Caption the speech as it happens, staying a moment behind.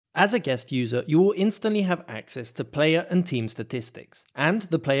As a guest user, you will instantly have access to player and team statistics, and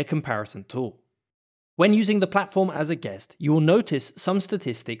the player comparison tool. When using the platform as a guest, you will notice some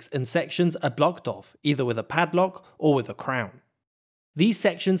statistics and sections are blocked off either with a padlock or with a crown. These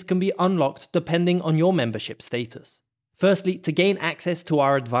sections can be unlocked depending on your membership status. Firstly, to gain access to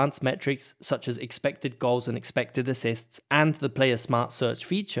our advanced metrics such as expected goals and expected assists and the player smart search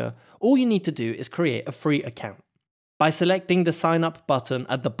feature, all you need to do is create a free account. By selecting the sign up button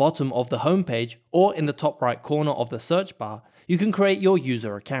at the bottom of the homepage or in the top right corner of the search bar, you can create your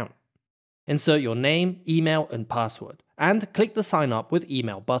user account. Insert your name, email and password, and click the sign up with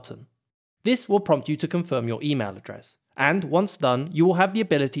email button. This will prompt you to confirm your email address, and once done, you will have the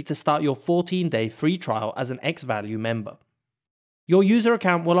ability to start your 14-day free trial as an xvalue member. Your user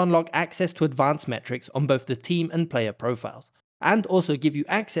account will unlock access to advanced metrics on both the team and player profiles, and also give you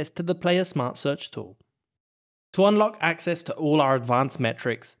access to the player smart search tool. To unlock access to all our advanced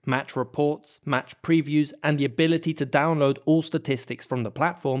metrics, match reports, match previews, and the ability to download all statistics from the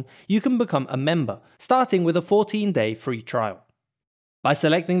platform, you can become a member, starting with a 14-day free trial. By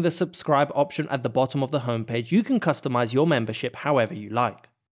selecting the subscribe option at the bottom of the homepage, you can customize your membership however you like.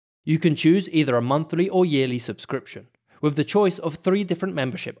 You can choose either a monthly or yearly subscription, with the choice of 3 different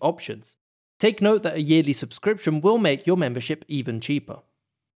membership options. Take note that a yearly subscription will make your membership even cheaper.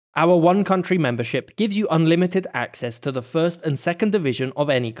 Our one country membership gives you unlimited access to the first and second division of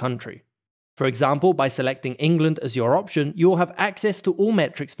any country. For example, by selecting England as your option, you will have access to all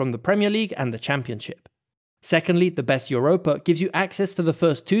metrics from the Premier League and the Championship. Secondly, the Best Europa gives you access to the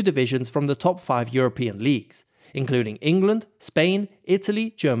first 2 divisions from the top 5 European leagues, including England, Spain,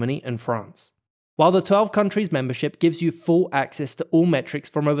 Italy, Germany and France. While the 12 countries membership gives you full access to all metrics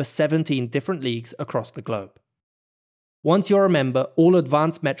from over 17 different leagues across the globe. Once you're a member, all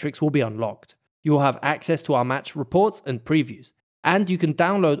advanced metrics will be unlocked. You will have access to our match reports and previews, and you can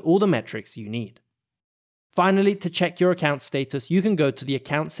download all the metrics you need. Finally, to check your account status, you can go to the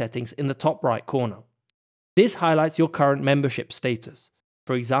account settings in the top right corner. This highlights your current membership status,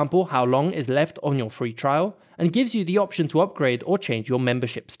 for example, how long is left on your free trial, and gives you the option to upgrade or change your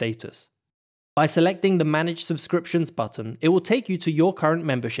membership status. By selecting the Manage Subscriptions button, it will take you to your current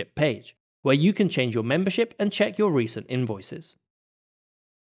membership page, where you can change your membership and check your recent invoices.